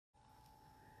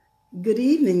Good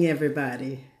evening,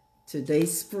 everybody, to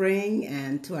Dayspring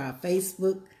and to our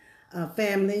Facebook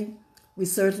family. We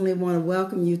certainly want to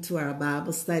welcome you to our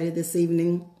Bible study this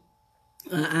evening.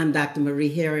 I'm Dr.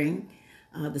 Marie Herring,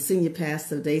 the senior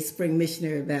pastor of Dayspring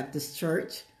Missionary Baptist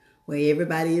Church, where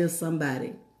everybody is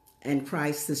somebody and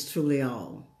Christ is truly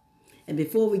all. And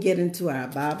before we get into our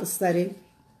Bible study,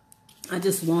 I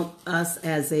just want us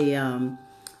as a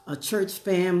church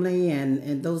family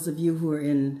and those of you who are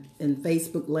in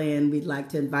Facebook land, we'd like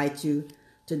to invite you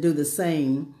to do the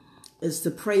same, is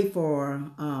to pray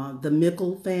for the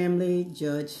Mickle family.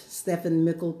 Judge Stephen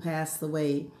Mickle passed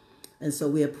away, and so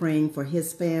we are praying for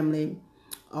his family.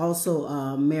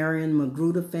 Also, Marion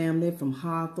Magruder family from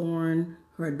Hawthorne,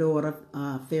 her daughter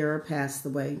Farrah passed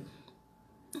away.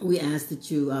 We ask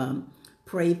that you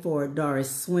pray for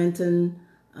Doris Swinton.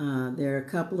 There are a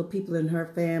couple of people in her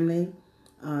family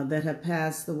that have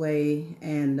passed away,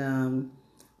 and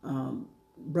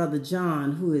Brother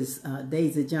John, who is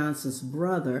Daisy Johnson's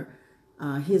brother,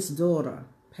 his daughter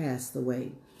passed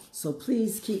away. So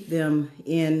please keep them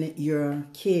in your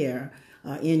care,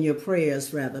 in your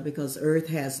prayers rather, because earth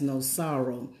has no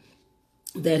sorrow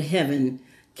that heaven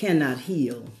cannot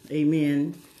heal.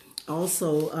 Amen.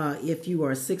 Also, if you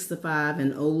are 65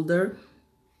 and older,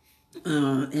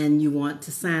 and you want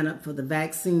to sign up for the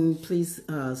vaccine, please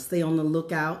stay on the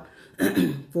lookout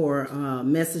for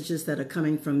messages that are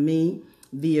coming from me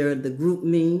via the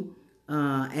GroupMe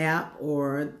app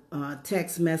or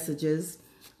text messages,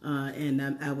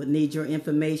 and I would need your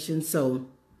information. So,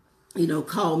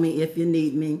 call me if you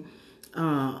need me.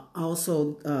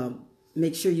 Also,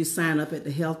 make sure you sign up at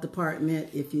the health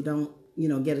department if you don't,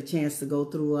 get a chance to go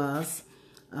through us.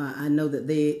 I know that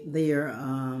they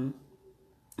are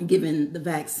given the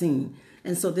vaccine.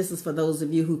 And so this is for those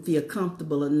of you who feel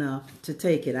comfortable enough to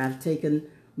take it. I've taken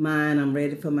mine. I'm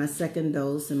ready for my second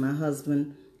dose, and my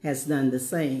husband has done the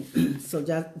same. So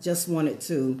just wanted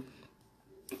to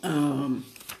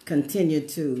continue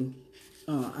to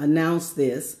announce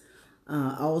this.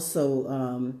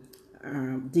 Also,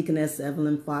 Deaconess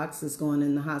Evelyn Fox is going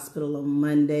in the hospital on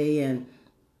Monday, and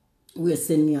we're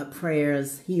sending up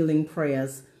prayers, healing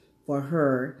prayers for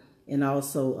her. And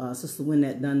also Sister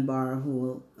Wynette Dunbar, who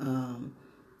will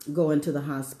go into the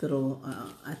hospital,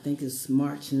 I think it's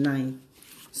March 9th.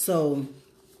 So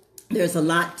there's a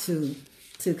lot to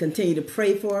continue to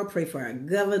pray for our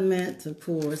government, of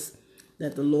course,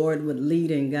 that the Lord would lead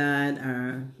and guide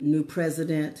our new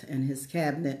president and his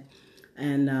cabinet,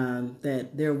 and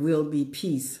that there will be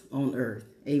peace on earth.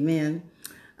 Amen.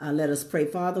 Let us pray.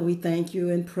 Father, we thank you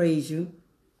and praise you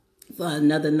for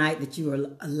another night that you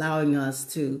are allowing us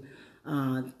to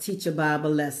teach a Bible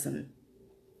lesson.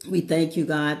 We thank you,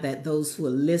 God, that those who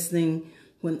are listening,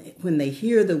 when they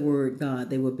hear the word, God,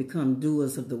 they will become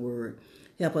doers of the word.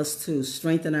 Help us to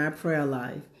strengthen our prayer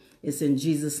life. It's in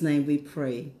Jesus' name we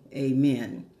pray.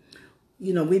 Amen.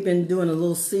 We've been doing a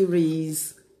little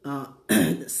series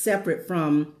separate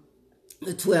from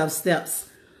the 12 steps,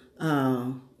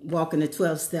 walking the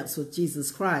 12 steps with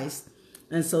Jesus Christ.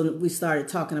 And so we started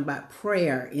talking about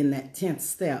prayer in that 10th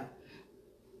step.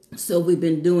 So we've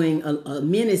been doing a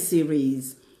mini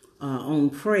series on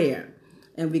prayer,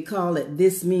 and we call it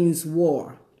This Means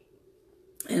War.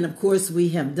 And of course, we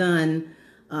have done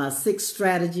 6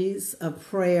 strategies of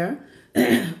prayer,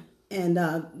 and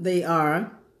they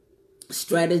are: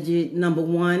 strategy number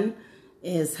 1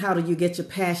 is how do you get your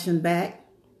passion back?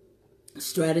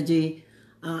 Strategy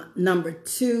number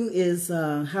 2 is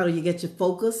how do you get your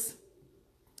focus?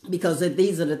 Because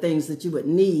these are the things that you would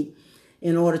need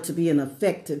in order to be an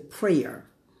effective prayer.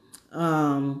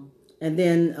 And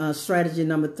then strategy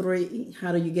number 3,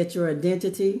 how do you get your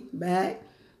identity back?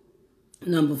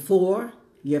 Number 4,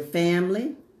 your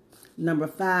family. Number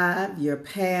 5, your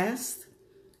past.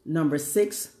 Number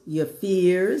 6, your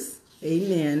fears.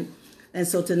 Amen. And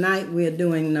so tonight we're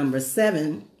doing number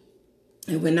 7,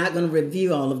 and we're not going to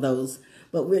review all of those,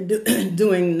 but we're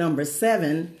doing number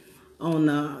 7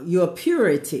 on your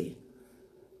purity.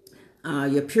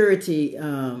 Your purity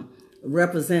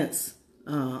represents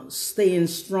staying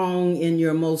strong in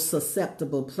your most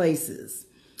susceptible places.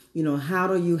 How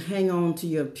do you hang on to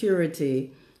your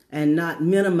purity and not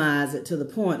minimize it to the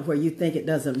point where you think it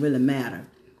doesn't really matter?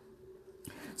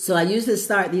 So I usually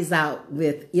start these out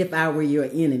with, if I were your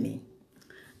enemy.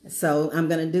 So I'm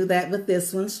going to do that with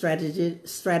this one,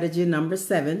 strategy number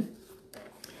 7.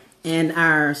 And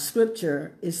our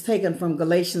scripture is taken from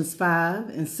Galatians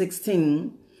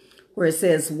 5:16, where it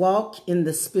says, walk in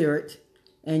the Spirit,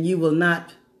 and you will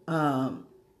not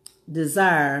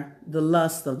desire the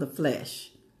lust of the flesh.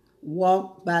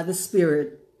 Walk by the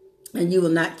Spirit, and you will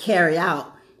not carry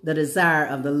out the desire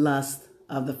of the lust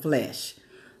of the flesh.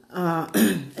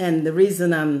 And the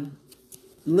reason I'm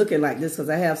looking like this because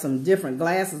I have some different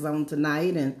glasses on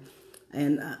tonight,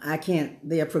 and I can't.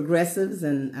 They are progressives,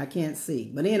 and I can't see.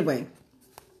 But anyway,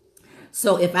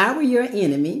 so if I were your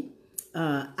enemy,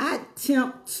 I'd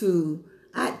tempt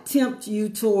you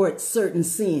toward certain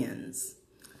sins,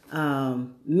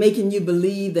 making you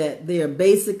believe that they're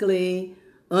basically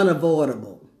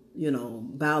unavoidable.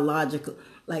 Biological.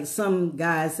 Like some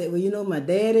guys say, well, my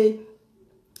daddy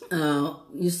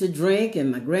used to drink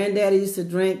and my granddaddy used to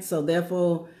drink, so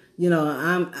therefore,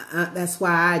 that's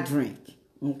why I drink.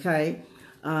 Okay,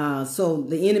 so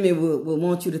the enemy will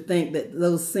want you to think that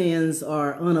those sins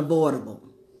are unavoidable.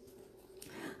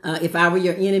 If I were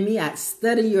your enemy, I'd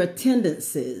study your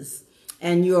tendencies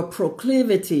and your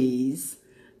proclivities.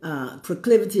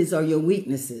 Proclivities are your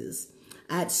weaknesses.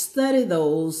 I'd study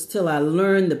those till I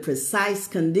learned the precise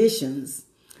conditions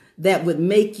that would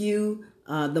make you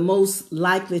the most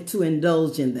likely to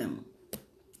indulge in them.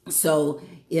 So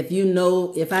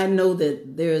if I know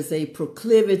that there's a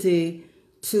proclivity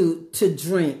to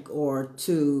drink or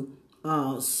to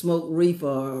smoke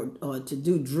reefer or to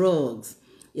do drugs,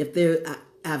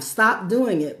 I've stopped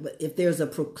doing it, but if there's a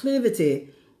proclivity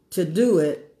to do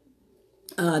it,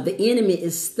 the enemy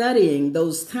is studying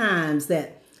those times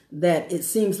that it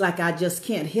seems like I just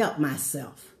can't help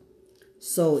myself.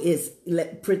 So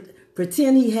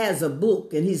pretend he has a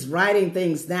book and he's writing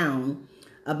things down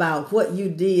about what you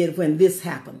did when this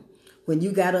happened. When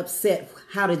you got upset,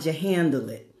 how did you handle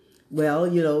it? Well,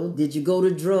 did you go to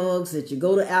drugs? Did you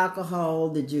go to alcohol?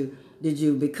 Did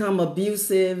you become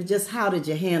abusive? Just how did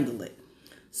you handle it?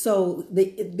 So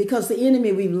because the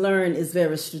enemy, we've learned, is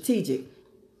very strategic.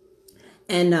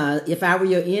 And if I were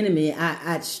your enemy,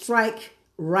 I'd strike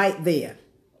right there.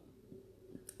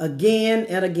 Again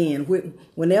and again.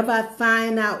 Whenever I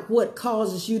find out what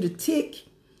causes you to tick,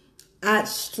 I'd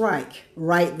strike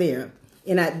right there.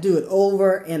 And I'd do it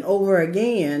over and over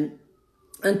again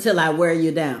until I wear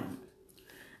you down.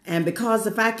 And because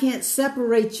if I can't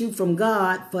separate you from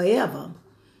God forever,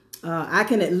 I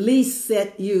can at least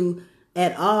set you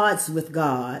at odds with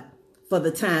God for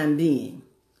the time being.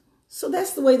 So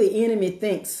that's the way the enemy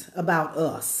thinks about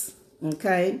us.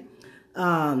 Okay?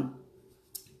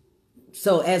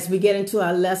 So as we get into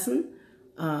our lesson,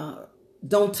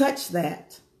 don't touch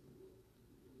that.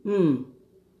 You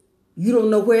don't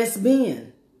know where it's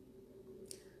been.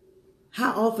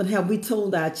 How often have we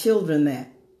told our children that?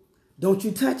 Don't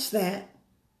you touch that.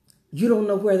 You don't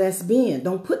know where that's been.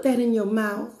 Don't put that in your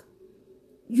mouth.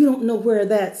 You don't know where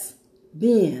that's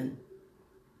been.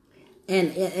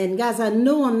 And guys, I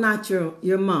know I'm not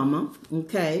your mama,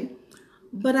 okay?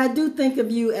 But I do think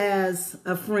of you as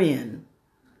a friend.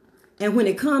 And when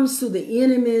it comes to the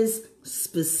enemy's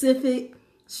specific,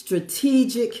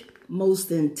 strategic,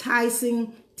 most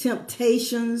enticing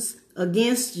temptations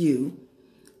against you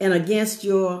and against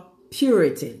your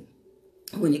purity,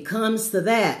 when it comes to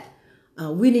that,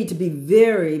 we need to be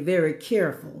very, very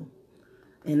careful.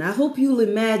 And I hope you'll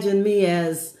imagine me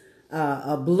as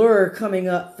a blur coming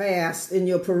up fast in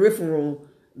your peripheral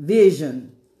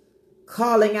vision,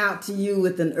 calling out to you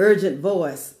with an urgent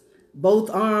voice, both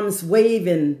arms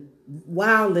waving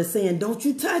wildly, saying, don't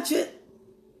you touch it.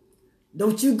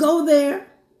 Don't you go there.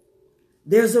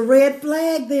 There's a red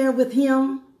flag there with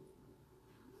him.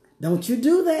 Don't you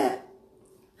do that.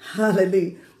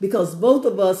 Hallelujah. Because both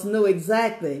of us know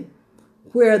exactly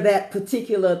where that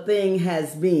particular thing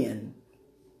has been.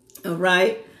 All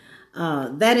right.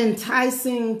 That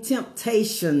enticing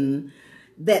temptation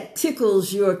that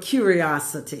tickles your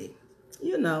curiosity,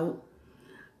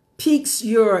 piques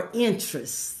your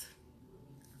interest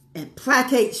and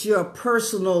placates your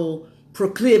personal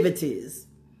proclivities,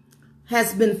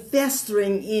 has been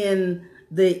festering in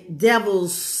the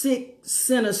devil's sick,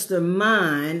 sinister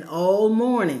mind all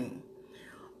morning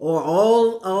or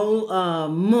all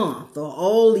month or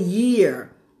all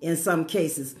year in some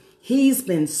cases. He's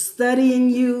been studying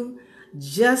you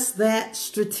just that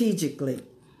strategically,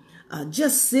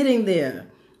 just sitting there,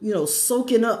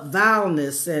 soaking up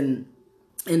vileness and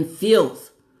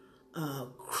filth,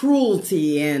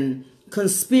 cruelty and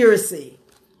conspiracy.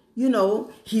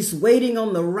 He's waiting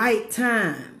on the right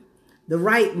time, the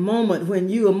right moment when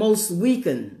you are most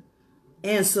weakened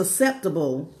and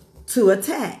susceptible to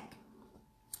attack.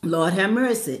 Lord have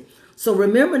mercy. So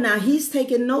remember now, he's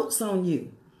taking notes on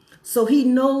you. So he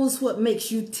knows what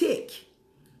makes you tick.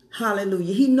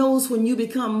 Hallelujah. He knows when you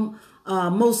become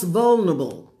most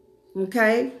vulnerable.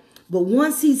 Okay. But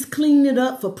once he's cleaned it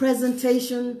up for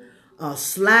presentation,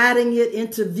 sliding it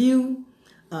into view,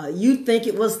 you think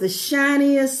it was the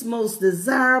shiniest, most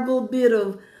desirable bit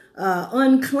of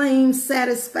unclaimed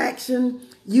satisfaction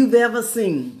you've ever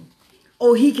seen.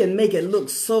 Oh, he can make it look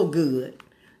so good.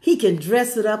 He can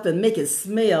dress it up and make it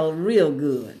smell real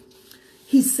good.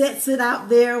 He sets it out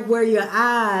there where your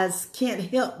eyes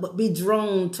can't help but be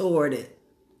drawn toward it.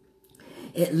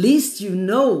 At least you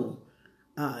know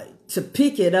to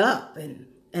pick it up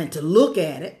and to look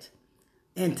at it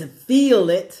and to feel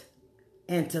it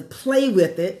and to play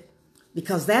with it,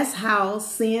 because that's how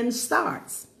sin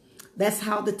starts. That's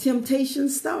how the temptation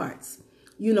starts.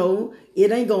 You know,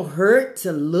 it ain't going to hurt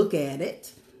to look at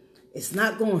it. It's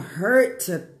not going to hurt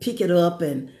to pick it up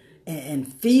and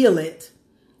feel it.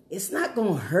 It's not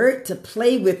going to hurt to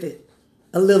play with it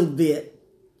a little bit.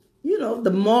 You know,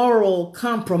 the moral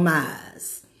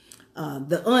compromise,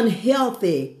 the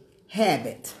unhealthy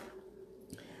habit,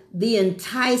 the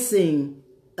enticing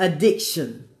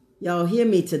addiction. Y'all hear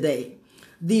me today?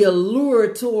 The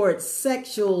allure towards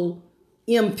sexual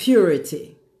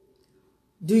impurity.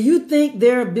 Do you think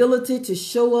their ability to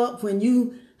show up when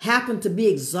you happen to be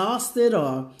exhausted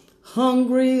or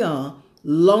hungry or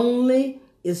lonely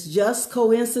is just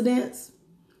coincidence?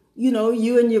 You know,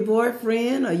 you and your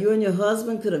boyfriend or you and your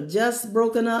husband could have just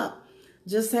broken up,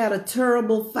 just had a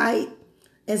terrible fight.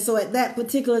 And so at that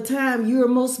particular time, you're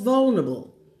most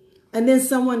vulnerable. And then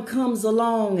someone comes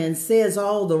along and says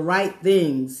all the right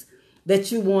things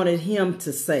that you wanted him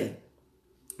to say.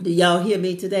 Do y'all hear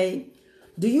me today?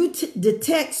 Do you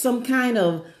detect some kind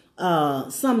of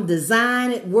some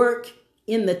design at work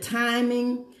in the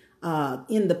timing,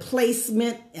 in the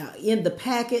placement, in the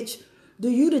package? Do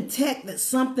you detect that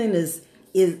something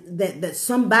that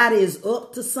somebody is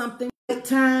up to something at the right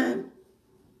time?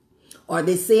 Or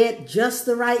they said just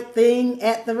the right thing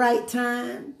at the right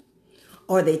time?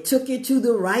 Or they took you to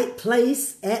the right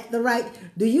place at the right...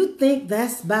 Do you think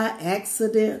that's by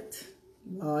accident?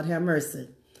 Lord have mercy.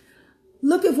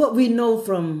 Look at what we know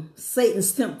from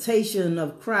Satan's temptation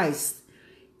of Christ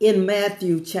in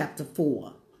Matthew chapter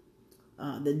 4.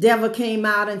 The devil came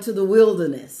out into the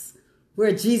wilderness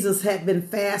where Jesus had been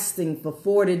fasting for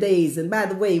 40 days. And by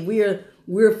the way,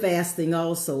 we're fasting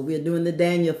also. We're doing the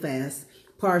Daniel fast,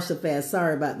 partial fast.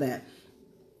 Sorry about that.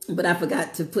 But I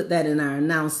forgot to put that in our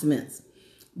announcements.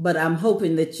 But I'm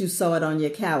hoping that you saw it on your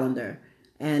calendar.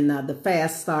 And the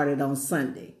fast started on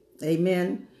Sunday.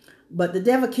 Amen. But the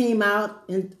devil came out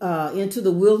into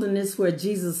the wilderness where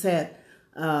Jesus had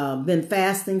been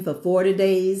fasting for 40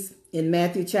 days in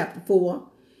Matthew chapter 4.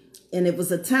 And it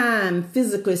was a time,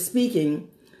 physically speaking,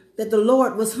 that the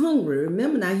Lord was hungry.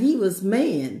 Remember now, he was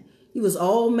man. He was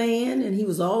all man and he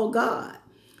was all God.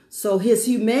 So his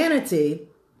humanity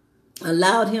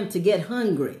allowed him to get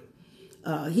hungry.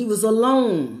 He was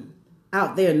alone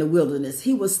out there in the wilderness.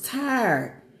 He was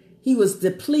tired. He was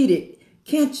depleted.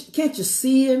 Can't you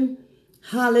see him?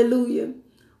 Hallelujah.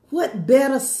 What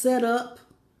better setup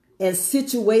and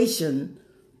situation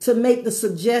to make the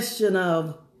suggestion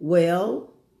of,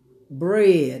 well,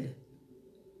 bread.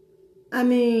 I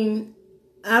mean,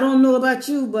 I don't know about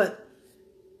you, but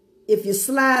if you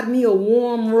slide me a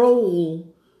warm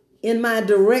roll in my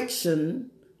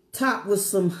direction, topped with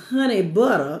some honey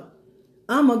butter,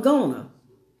 I'm a goner.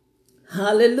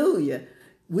 Hallelujah.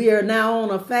 We are now on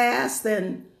a fast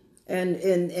and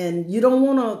you don't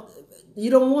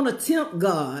want to tempt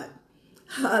God.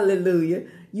 Hallelujah.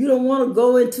 You don't want to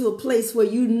go into a place where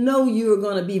you know you're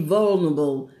going to be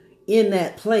vulnerable in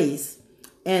that place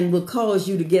and will cause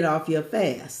you to get off your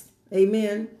fast.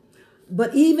 Amen.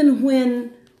 But even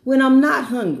when I'm not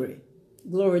hungry,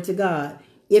 glory to God,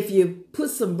 if you put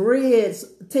some bread,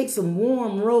 take some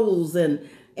warm rolls and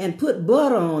put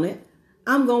butter on it,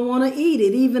 I'm going to want to eat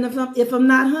it even if I'm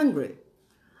not hungry.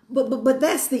 But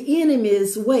that's the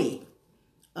enemy's way.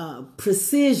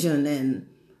 Precision and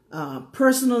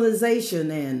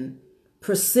personalization and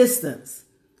persistence.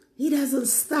 He doesn't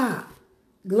stop.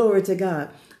 Glory to God.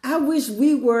 I wish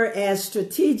we were as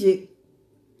strategic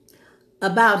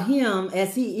about him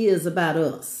as he is about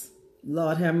us.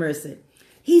 Lord have mercy.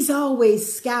 He's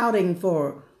always scouting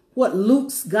for what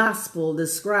Luke's gospel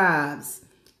describes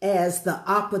as the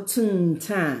opportune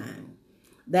time.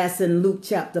 That's in Luke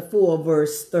chapter 4,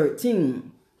 verse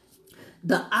 13.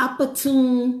 The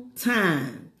opportune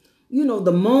time. You know,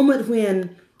 the moment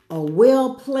when a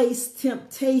well-placed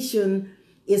temptation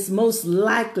is most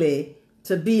likely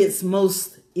to be its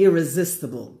most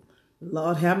irresistible.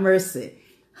 Lord have mercy.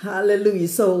 Hallelujah.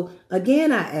 So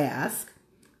again, I ask,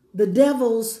 the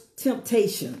devil's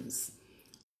temptations,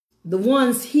 the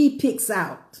ones he picks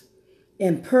out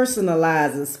and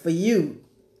personalizes for you,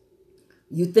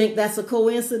 you think that's a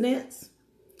coincidence?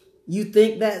 You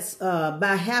think that's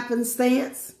by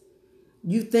happenstance?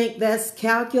 You think that's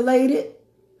calculated?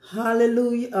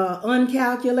 hallelujah,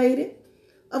 uncalculated?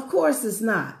 Of course it's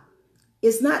not.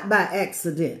 It's not by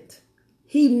accident.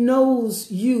 He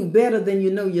knows you better than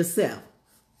you know yourself.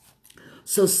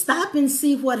 So stop and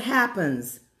see what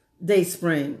happens,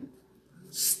 Dayspring.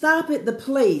 Stop at the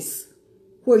place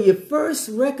where you first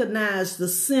recognize the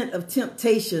scent of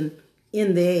temptation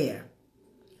in the air.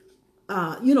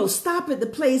 Stop at the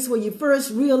place where you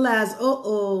first realize,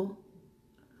 stop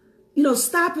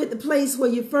at the place where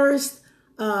you first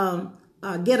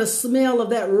get a smell of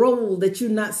that roll that you're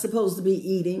not supposed to be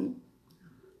eating.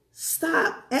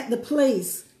 Stop at the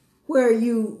place where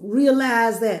you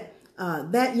realize that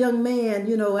that young man,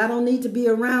 I don't need to be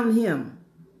around him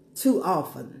too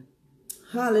often.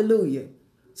 Hallelujah.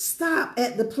 Stop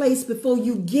at the place before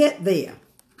you get there.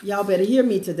 Y'all better hear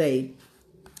me today.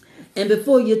 And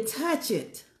before you touch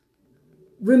it,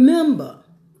 remember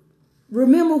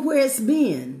where it's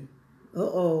been.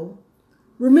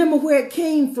 Remember where it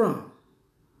came from.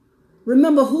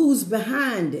 Remember who's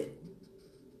behind it.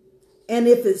 And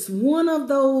if it's one of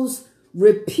those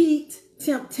repeat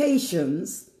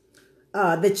temptations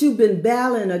that you've been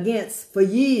battling against for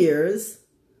years,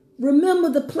 remember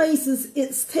the places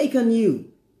it's taken you.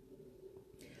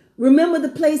 Remember the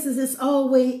places it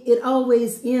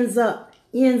always ends up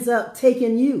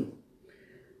taking you.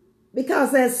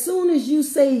 Because as soon as you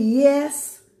say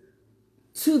yes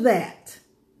to that,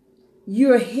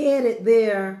 you're headed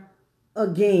there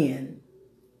again,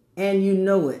 and you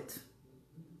know it.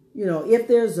 If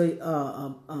there's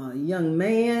a young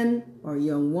man or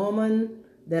young woman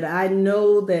that I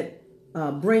know that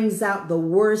brings out the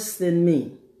worst in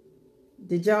me.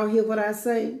 Did y'all hear what I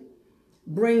say?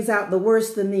 Brings out the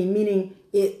worst in me, meaning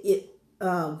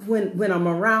when I'm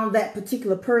around that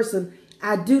particular person,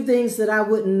 I do things that I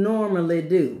wouldn't normally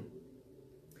do.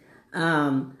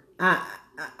 I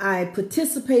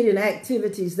participate in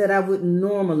activities that I wouldn't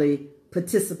normally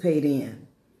participate in.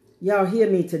 Y'all hear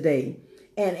me today?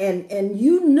 And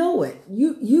you know it.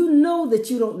 You know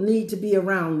that you don't need to be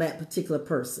around that particular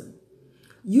person.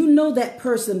 You know that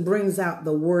person brings out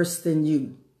the worst in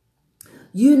you.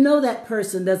 You know that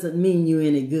person doesn't mean you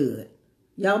any good.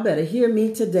 Y'all better hear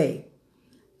me today.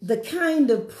 The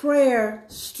kind of prayer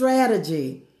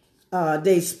strategy,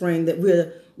 Dayspring, that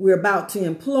we're about to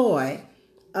employ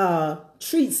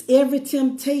treats every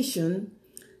temptation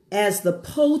as the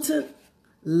potent,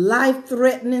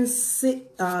 life-threatening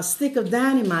stick of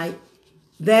dynamite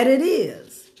that it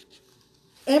is.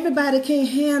 Everybody can't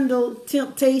handle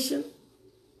temptation.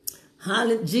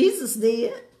 Jesus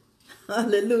did.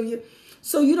 Hallelujah.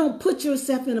 So you don't put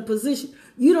yourself in a position.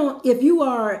 If you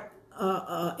are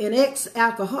an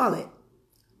ex-alcoholic,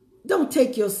 don't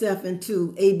take yourself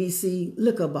into ABC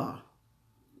liquor bar.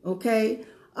 Okay?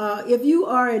 If you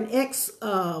are an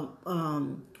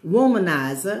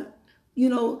ex-womanizer,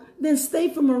 then stay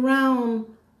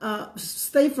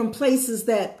from places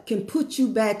that can put you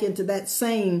back into that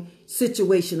same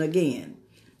situation again.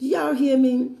 Do y'all hear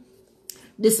me?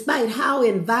 Despite how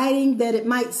inviting that it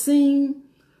might seem,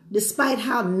 despite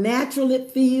how natural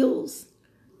it feels,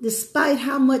 despite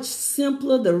how much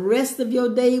simpler the rest of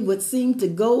your day would seem to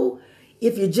go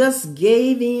if you just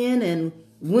gave in and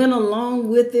went along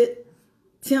with it,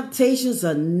 temptations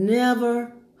are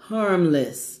never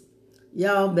harmless.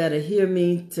 Y'all better hear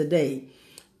me today.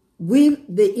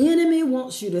 The enemy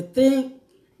wants you to think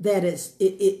that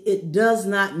it does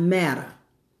not matter,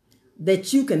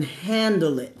 that you can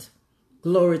handle it.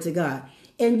 Glory to God.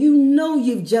 And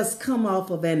you've just come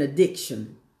off of an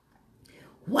addiction.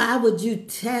 Why would you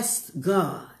test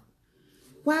God?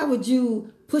 Why would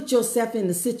you put yourself in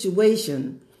a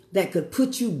situation that could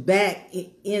put you back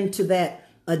into that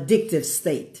addictive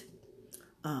state?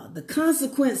 The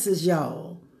consequences,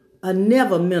 y'all, are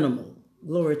never minimal.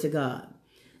 Glory to God.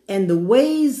 And the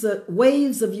waves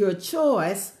of your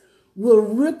choice will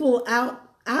ripple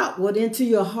outward into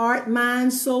your heart,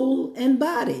 mind, soul, and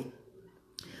body.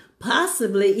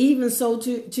 Possibly even so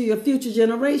to your future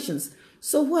generations.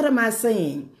 So what am I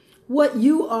saying? What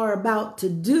you are about to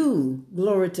do,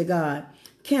 glory to God,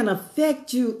 can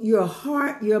affect your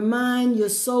heart, your mind, your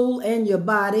soul, and your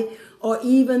body, or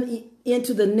even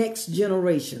into the next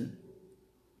generation.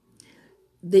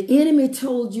 The enemy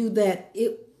told you that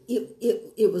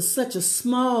it was such a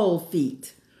small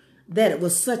feat, that it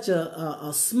was such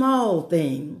a small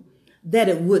thing, that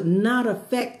it would not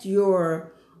affect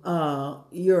your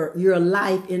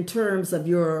life in terms of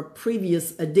your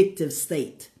previous addictive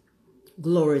state.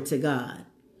 Glory to God.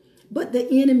 But the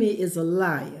enemy is a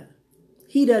liar.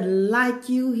 He doesn't like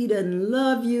you. He doesn't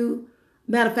love you.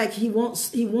 Matter of fact, he wants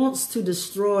to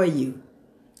destroy you.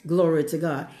 Glory to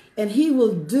God. And he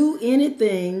will do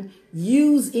anything,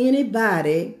 use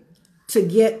anybody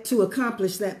to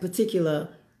accomplish that particular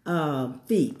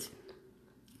feat.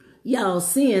 Y'all,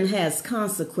 sin has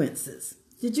consequences.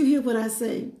 Did you hear what I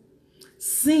say?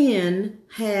 Sin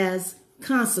has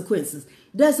consequences.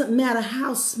 Doesn't matter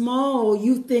how small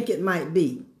you think it might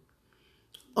be.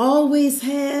 Always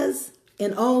has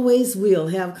and always will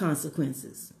have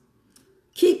consequences.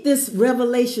 Keep this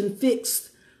revelation fixed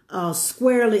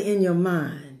squarely in your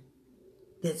mind,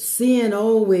 that sin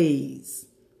always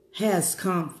has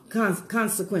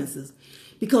consequences.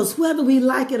 Because whether we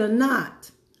like it or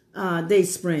not,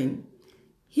 Dayspring,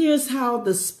 here's how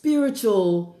the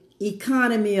spiritual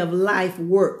economy of life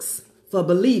works for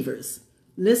believers.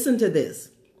 Listen to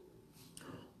this.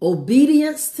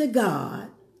 Obedience to God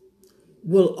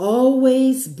will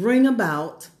always bring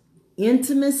about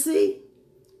intimacy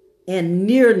and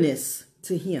nearness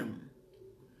to Him.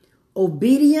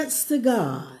 Obedience to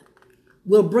God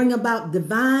will bring about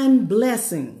divine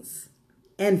blessings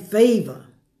and favor.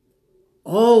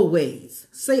 Always.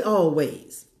 Say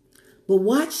always. But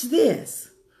watch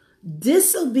this.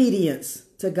 Disobedience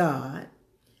to God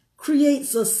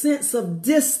creates a sense of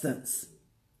distance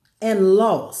and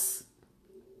loss.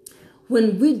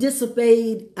 When we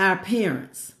disobeyed our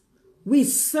parents, we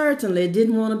certainly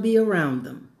didn't want to be around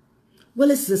them. Well,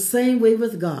 it's the same way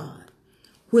with God.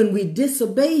 When we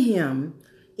disobey Him,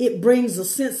 it brings a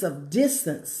sense of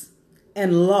distance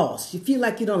and loss. You feel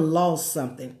like you done lost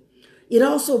something. It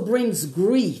also brings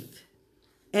grief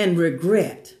and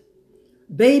regret.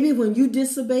 Baby, when you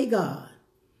disobey God,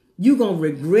 you're going to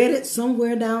regret it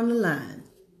somewhere down the line,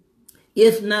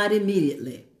 if not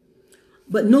immediately.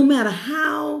 But no matter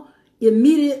how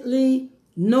immediately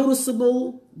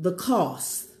noticeable the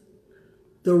cost,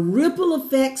 the ripple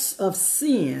effects of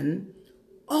sin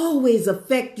always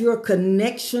affect your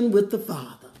connection with the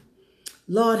Father.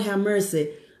 Lord have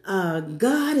mercy.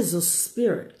 God is a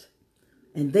spirit,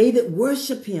 and they that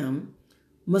worship Him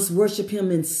must worship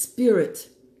Him in spirit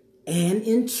and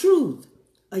in truth.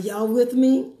 Are y'all with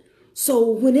me? So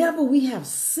whenever we have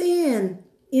sin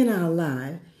in our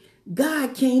life,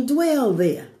 God can't dwell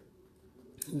there.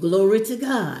 Glory to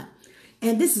God.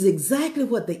 And this is exactly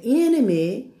what the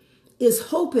enemy is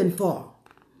hoping for.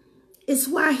 It's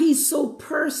why he's so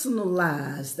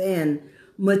personalized and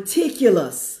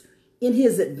meticulous in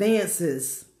his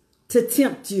advances to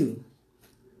tempt you.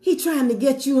 He's trying to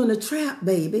get you in a trap,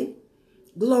 baby.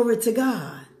 Glory to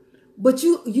God. But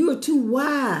you're too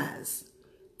wise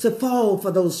to fall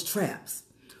for those traps.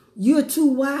 You're too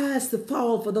wise to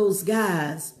fall for those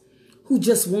guys who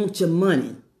just want your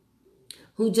money,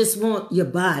 who just want your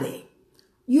body.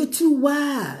 You're too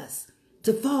wise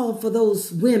to fall for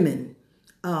those women,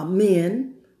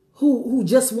 men who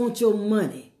just want your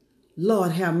money.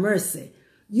 Lord have mercy.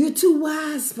 You're too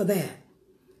wise for that.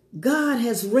 God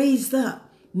has raised up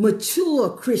mature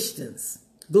Christians.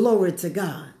 Glory to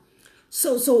God.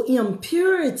 So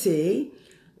impurity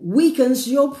weakens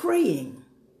your praying.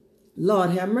 Lord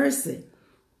have mercy.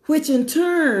 Which in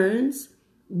turn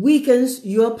weakens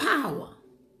your power.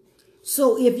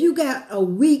 So if you got a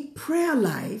weak prayer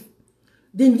life,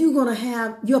 then you're going to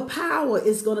have, your power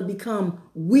is going to become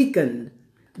weakened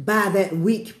by that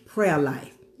weak prayer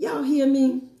life. Y'all hear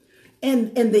me?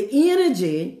 And the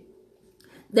energy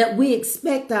that we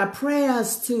expect our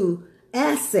prayers to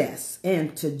access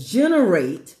and to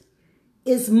generate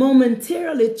is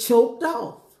momentarily choked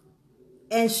off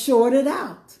and shorted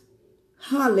out.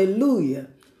 Hallelujah.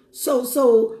 So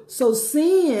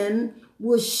sin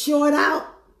will short out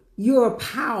your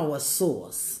power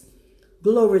source.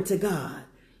 Glory to God.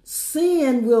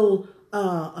 Sin will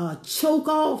choke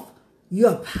off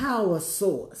your power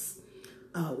source.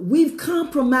 We've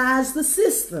compromised the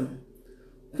system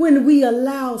when we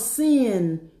allow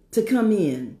sin to come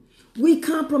in. We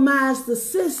compromise the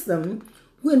system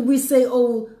when we say,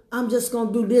 oh, I'm just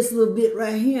going to do this little bit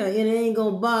right here and it ain't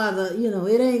going to bother,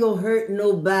 it ain't going to hurt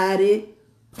nobody.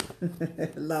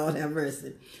 Lord have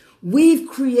mercy. We've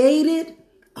created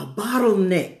a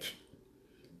bottleneck.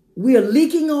 We are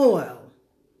leaking oil.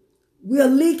 We are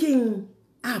leaking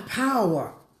our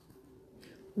power.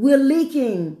 We're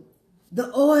leaking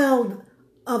the oil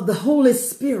of the Holy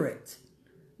Spirit.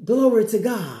 Glory to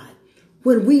God.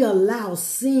 When we allow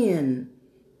sin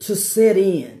to set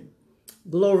in.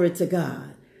 Glory to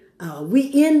God.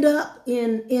 We end up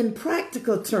in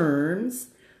practical terms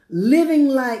living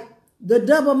like the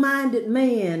double-minded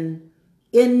man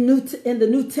in the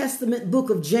New Testament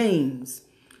book of James,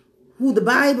 who the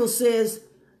Bible says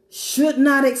should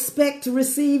not expect to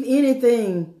receive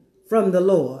anything from the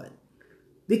Lord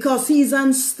because he's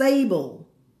unstable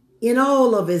in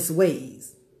all of his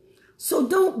ways. So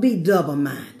don't be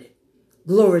double-minded.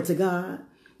 Glory to God.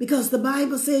 because the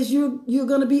Bible says you're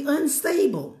going to be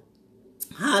unstable.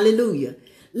 Hallelujah.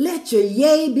 Let your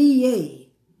yea be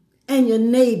yea and your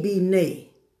nay be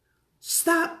nay.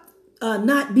 Stop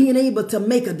not being able to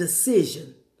make a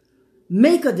decision.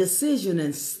 Make a decision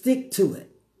and stick to it.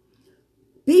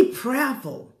 Be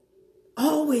prayerful,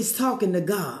 always talking to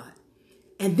God.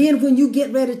 And then when you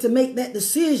get ready to make that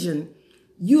decision,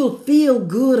 you'll feel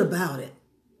good about it.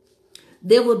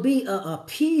 There will be a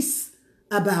peace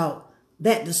about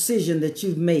that decision that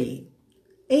you've made.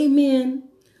 Amen.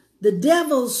 The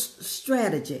devil's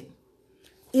strategy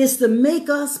is to make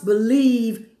us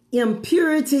believe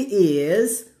impurity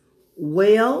is,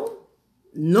 well,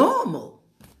 normal.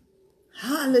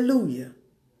 Hallelujah.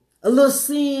 A little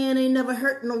sin ain't never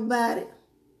hurt nobody.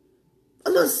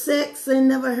 A little sex ain't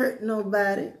never hurt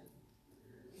nobody.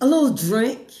 A little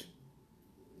drink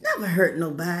never hurt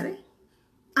nobody.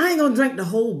 I ain't gonna drink the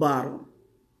whole bottle.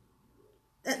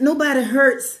 Nobody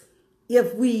hurts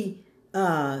if we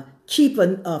keep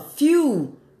a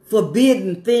few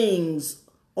forbidden things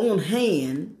on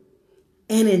hand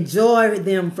and enjoy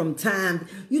them from time.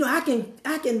 You know, I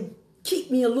can keep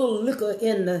me a little liquor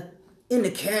in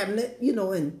the cabinet, you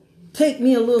know, and take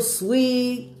me a little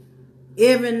swig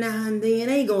every now and then.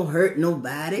 Ain't gonna hurt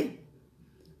nobody.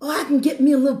 Or I can get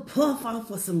me a little puff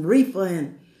off of some reefer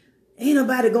and ain't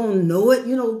nobody gonna know it.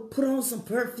 You know, put on some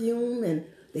perfume and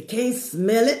they can't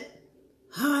smell it.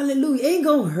 Hallelujah. Ain't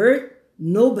gonna hurt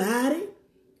nobody.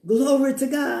 Glory to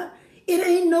God. It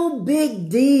ain't no big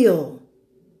deal.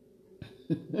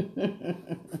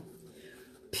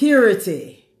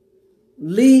 Purity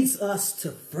leads us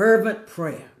to fervent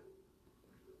prayer.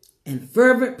 And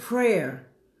fervent prayer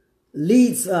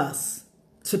leads us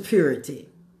to purity.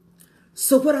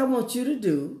 So what I want you to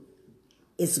do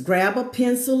is grab a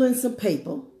pencil and some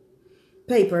paper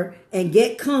and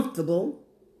get comfortable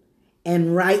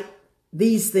and write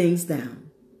these things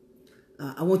down.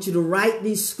 I want you to write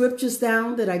these scriptures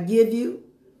down that I give you,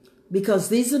 because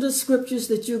these are the scriptures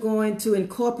that you're going to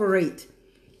incorporate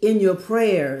in your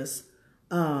prayers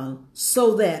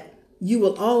so that you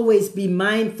will always be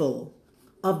mindful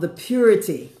of the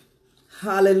purity,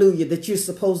 hallelujah, that you're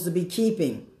supposed to be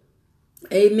keeping.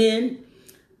 Amen.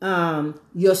 And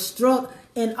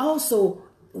also,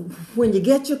 when you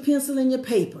get your pencil and your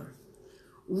paper,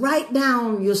 write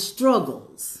down your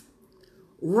struggles.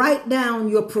 Write down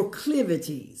your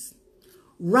proclivities.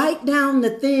 Write down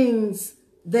the things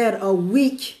that are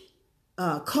weak,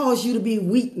 cause you to be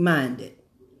weak-minded.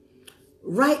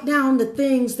 Write down the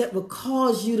things that will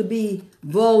cause you to be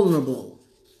vulnerable.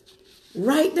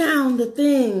 Write down the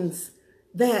things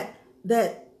that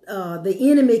the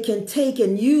enemy can take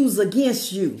and use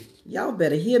against you. Y'all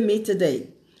better hear me today.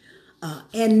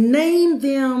 And name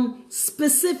them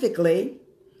specifically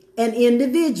and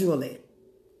individually.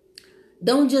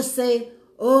 Don't just say,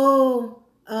 oh,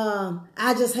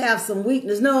 I just have some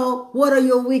weakness. No, what are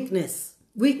your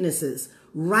weaknesses?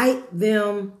 Write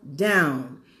them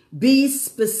down. Be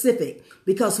specific.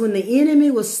 Because when the enemy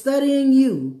was studying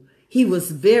you, he was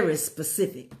very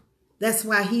specific. That's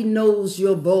why he knows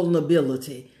your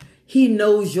vulnerability. He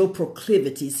knows your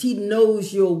proclivities. He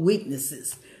knows your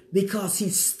weaknesses because he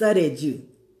studied you.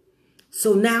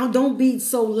 So now don't be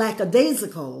so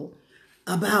lackadaisical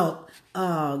about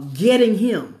getting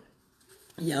him.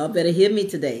 Y'all better hear me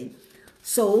today.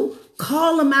 So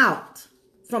call him out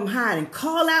from hiding.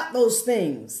 Call out those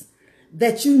things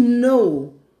that you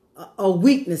know are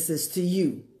weaknesses to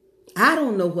you. I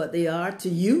don't know what they are to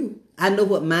you. I know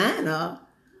what mine are,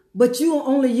 but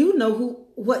only you know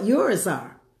what yours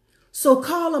are. So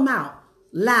call them out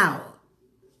loud.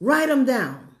 Write them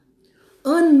down.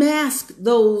 Unmask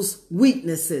those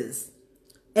weaknesses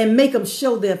and make them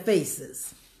show their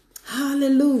faces.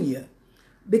 Hallelujah.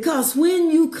 Because when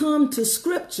you come to the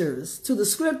scriptures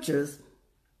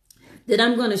that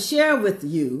I'm going to share with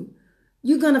you,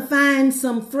 you're going to find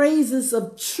some phrases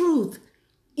of truth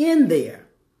in there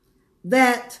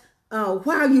that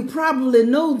while you probably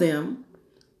know them,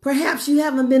 perhaps you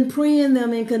haven't been praying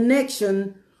them in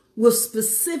connection with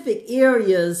specific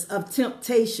areas of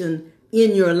temptation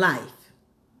in your life.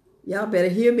 Y'all better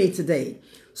hear me today.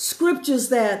 Scriptures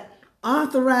that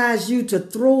authorize you to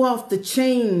throw off the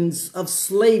chains of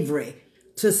slavery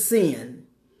to sin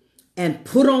and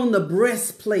put on the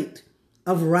breastplate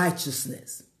of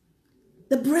righteousness.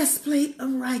 The breastplate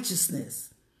of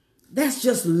righteousness. That's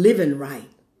just living right.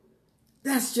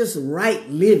 That's just right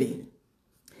living.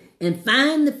 And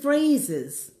find the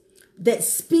phrases that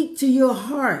speak to your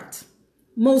heart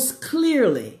most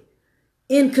clearly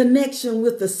in connection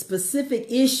with the specific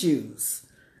issues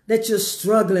that you're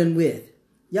struggling with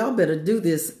Y'all better do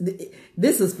this.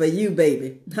 This is for you,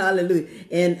 baby. Hallelujah.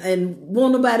 And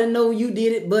won't nobody know you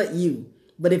did it but you.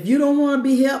 But if you don't want to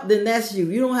be helped, then that's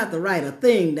you. You don't have to write a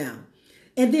thing down.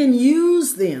 And then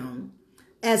use them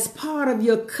as part of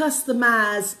your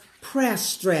customized prayer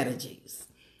strategies.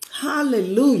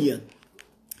 Hallelujah.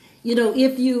 You know,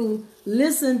 if you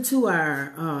listen to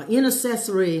our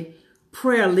intercessory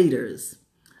prayer leaders,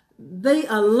 they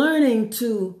are learning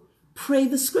to pray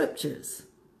the scriptures.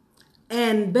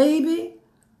 And baby,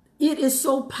 it is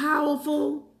so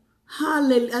powerful.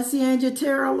 Hallelujah. I see Angie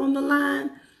Terrell on the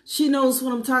line. She knows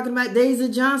what I'm talking about. Daisy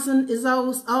Johnson is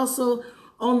also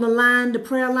on the line, the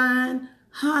prayer line.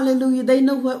 Hallelujah. They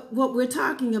know what we're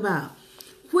talking about.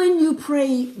 When you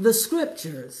pray the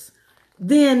scriptures,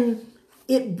 then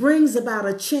it brings about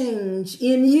a change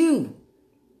in you.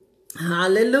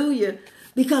 Hallelujah.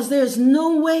 Because there's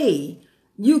no way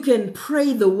you can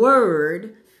pray the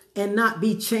word and not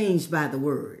be changed by the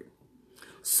word.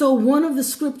 So one of the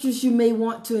scriptures you may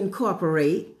want to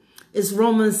incorporate is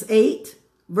Romans 8,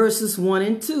 verses 1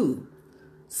 and 2.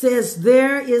 Says,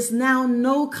 there is now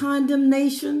no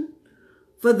condemnation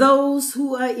for those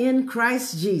who are in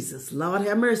Christ Jesus. Lord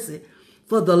have mercy.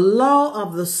 For the law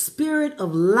of the Spirit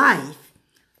of life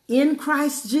in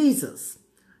Christ Jesus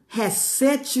has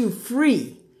set you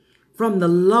free from the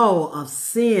law of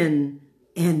sin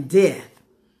and death.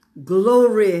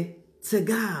 Glory to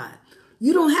God.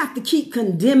 You don't have to keep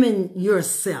condemning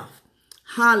yourself.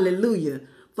 Hallelujah.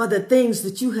 For the things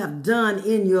that you have done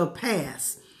in your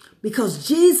past. Because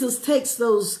Jesus takes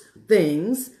those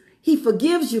things, he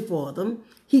forgives you for them.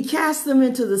 He casts them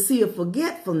into the sea of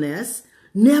forgetfulness,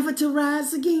 never to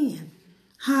rise again.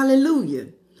 Hallelujah.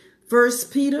 1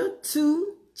 Peter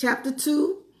 2, chapter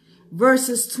 2,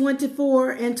 verses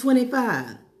 24 and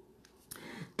 25.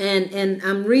 And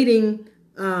I'm reading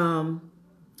from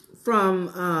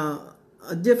a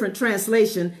different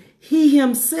translation. He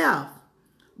himself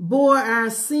bore our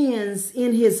sins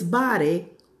in his body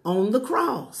on the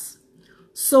cross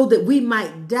so that we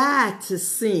might die to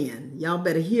sin. Y'all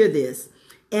better hear this.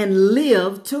 And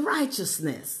live to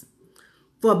righteousness.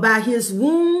 For by his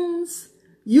wounds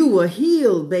you were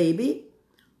healed, baby.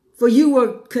 For you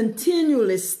were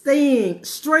continually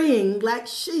straying like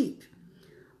sheep.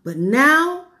 But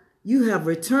now you have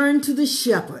returned to the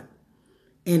shepherd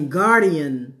and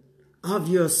guardian of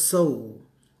your soul.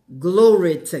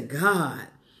 Glory to God.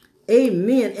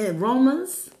 Amen. And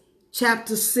Romans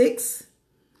chapter 6,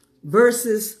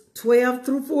 verses 12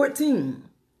 through 14.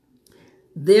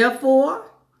 Therefore,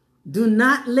 do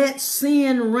not let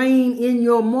sin reign in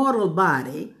your mortal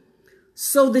body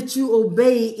so that you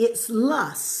obey its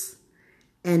lusts.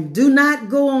 And do not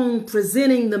go on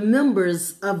presenting the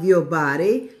members of your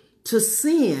body to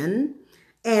sin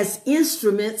as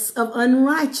instruments of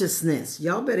unrighteousness.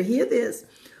 Y'all better hear this.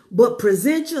 But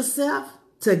present yourself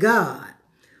to God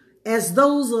as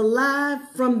those alive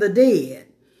from the dead,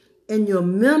 and your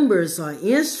members are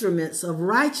instruments of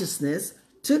righteousness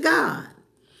to God.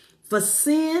 For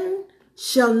sin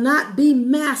shall not be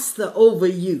master over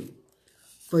you,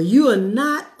 for you are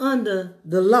not under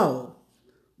the law,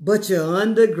 but you're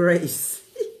under grace.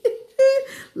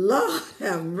 Lord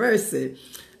have mercy.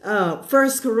 1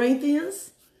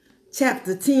 Corinthians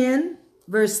chapter 10,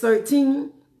 verse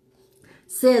 13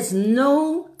 says,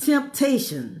 no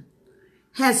temptation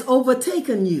has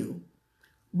overtaken you,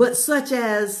 but such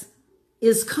as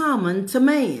is common to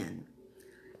man.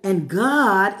 And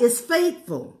God is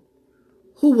faithful,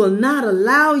 who will not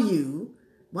allow you,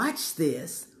 watch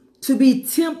this, to be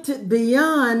tempted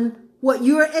beyond what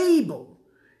you're able.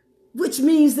 Which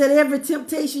means that every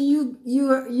temptation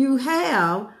you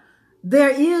have, there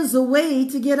is a way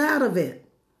to get out of it.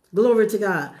 Glory to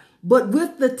God. But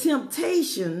with the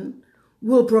temptation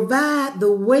will provide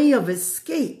the way of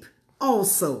escape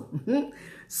also,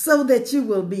 so that you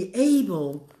will be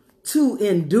able to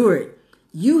endure it.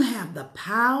 You have the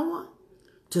power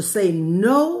to say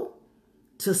no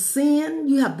to sin.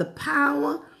 You have the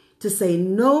power to say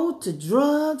no to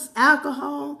drugs,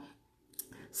 alcohol,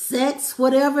 sex,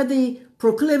 whatever the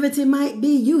proclivity might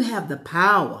be. You have the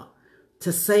power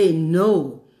to say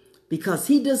no, because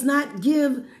he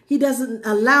doesn't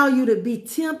allow you to be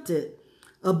tempted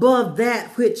above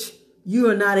that which you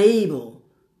are not able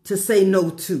to say no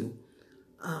to.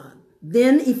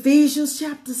 Then Ephesians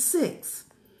chapter 6.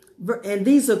 And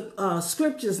these are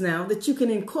scriptures now that you can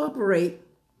incorporate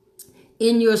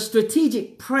in your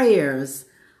strategic prayers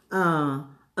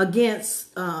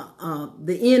against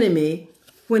the enemy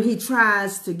when he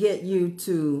tries to get you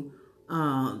to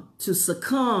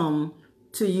succumb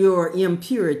to your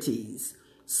impurities,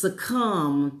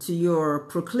 succumb to your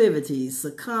proclivities,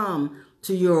 succumb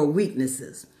to your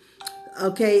weaknesses.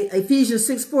 Okay, Ephesians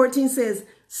 6:14 says,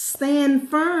 stand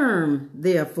firm,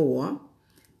 therefore,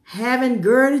 having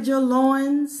girded your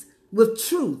loins with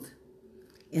truth,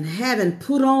 and having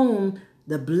put on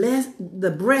the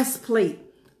breastplate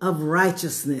of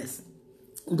righteousness.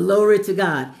 Glory to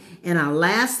God. And our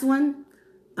last one,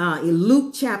 in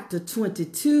Luke chapter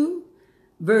 22,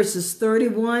 verses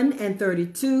 31 and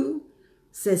 32,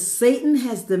 says, Satan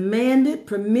has demanded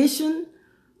permission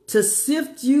to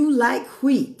sift you like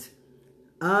wheat.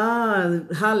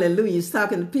 Hallelujah. He's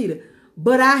talking to Peter.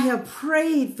 But I have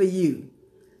prayed for you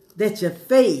that your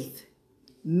faith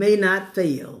may not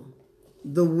fail.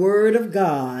 The word of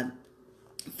God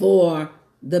for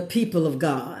the people of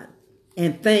God.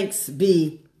 And thanks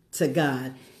be to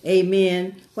God.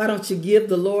 Amen. Why don't you give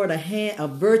the Lord a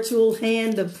virtual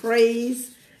hand of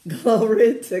praise?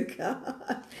 Glory to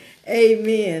God.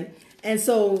 Amen. And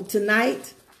so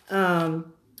tonight,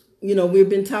 we've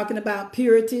been talking about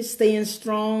purity, staying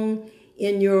strong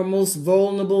in your most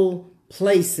vulnerable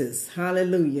places.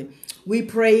 Hallelujah. We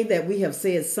pray that we have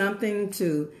said something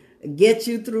to get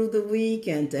you through the week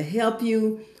and to help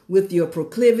you with your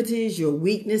proclivities, your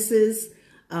weaknesses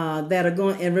that are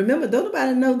going. And remember, don't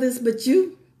nobody know this but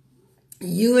you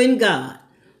and God.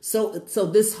 So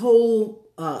this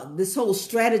whole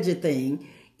strategy thing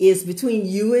is between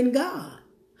you and God.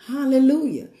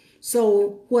 Hallelujah.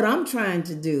 So what I'm trying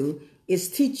to do is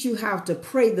teach you how to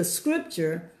pray the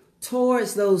scripture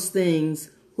towards those things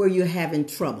where you're having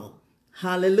trouble.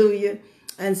 Hallelujah.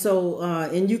 And so,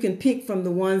 and you can pick from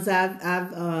the ones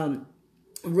I've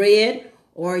read,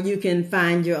 or you can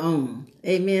find your own.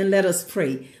 Amen. Let us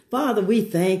pray. Father, we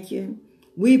thank you.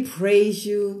 We praise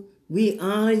you. We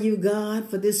honor you, God,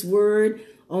 for this word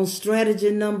on strategy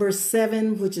number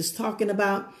 7, which is talking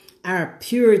about our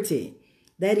purity.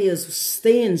 That is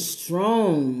staying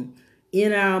strong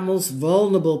in our most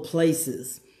vulnerable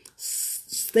places,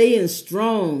 staying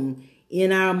strong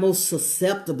in our most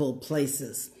susceptible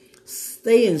places,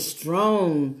 staying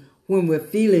strong when we're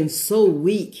feeling so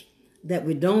weak that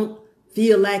we don't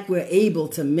feel like we're able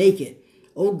to make it.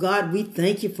 Oh God, we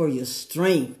thank you for your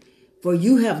strength, for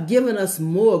you have given us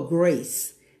more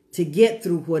grace to get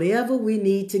through whatever we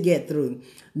need to get through.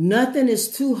 Nothing is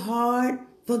too hard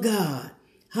for God.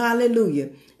 Hallelujah.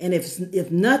 And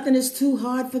if nothing is too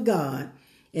hard for God,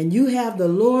 and you have the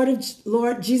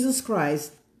Lord Jesus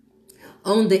Christ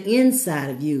on the inside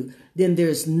of you, then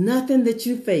there's nothing that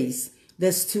you face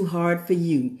that's too hard for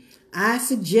you. I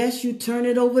suggest you turn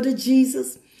it over to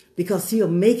Jesus, because he'll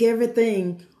make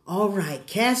everything all right.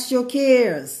 Cast your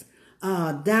cares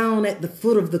down at the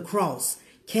foot of the cross.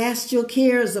 Cast your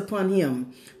cares upon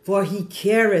him, for he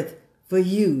careth for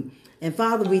you. And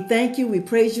Father, we thank you, we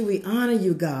praise you, we honor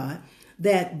you, God,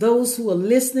 that those who are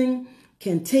listening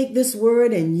can take this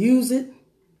word and use it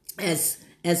as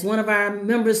one of our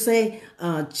members say,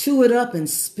 chew it up and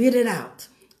spit it out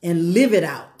and live it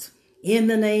out in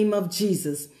the name of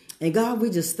Jesus. And God,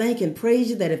 we just thank and praise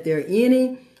you that if there are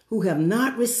any who have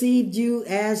not received you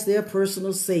as their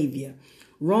personal Savior,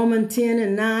 Romans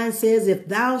 10:9 says, if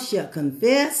thou shalt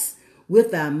confess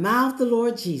with thy mouth the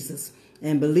Lord Jesus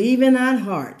and believe in thine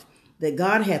heart that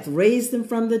God hath raised him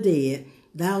from the dead,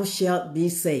 thou shalt be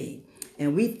saved.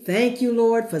 And we thank you,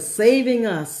 Lord, for saving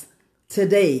us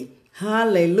today.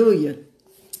 Hallelujah.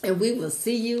 And we will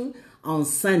see you on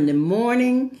Sunday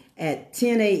morning at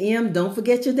 10 a.m. Don't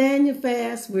forget your Daniel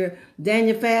fast.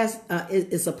 Daniel fast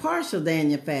it's a partial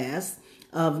Daniel fast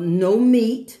of no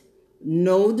meat,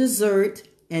 no dessert,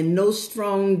 and no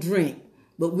strong drink.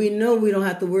 But we know we don't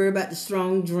have to worry about the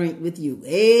strong drink with you.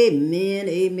 Amen,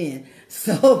 amen.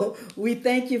 So we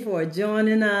thank you for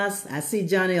joining us. I see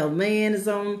Johnny L. Mann is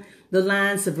on the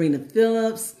line. Sabrina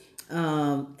Phillips.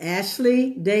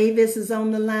 Ashley Davis is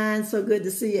on the line. So good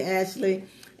to see you, Ashley.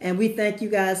 And we thank you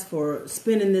guys for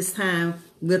spending this time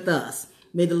with us.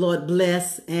 May the Lord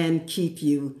bless and keep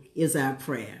you is our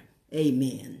prayer.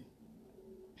 Amen.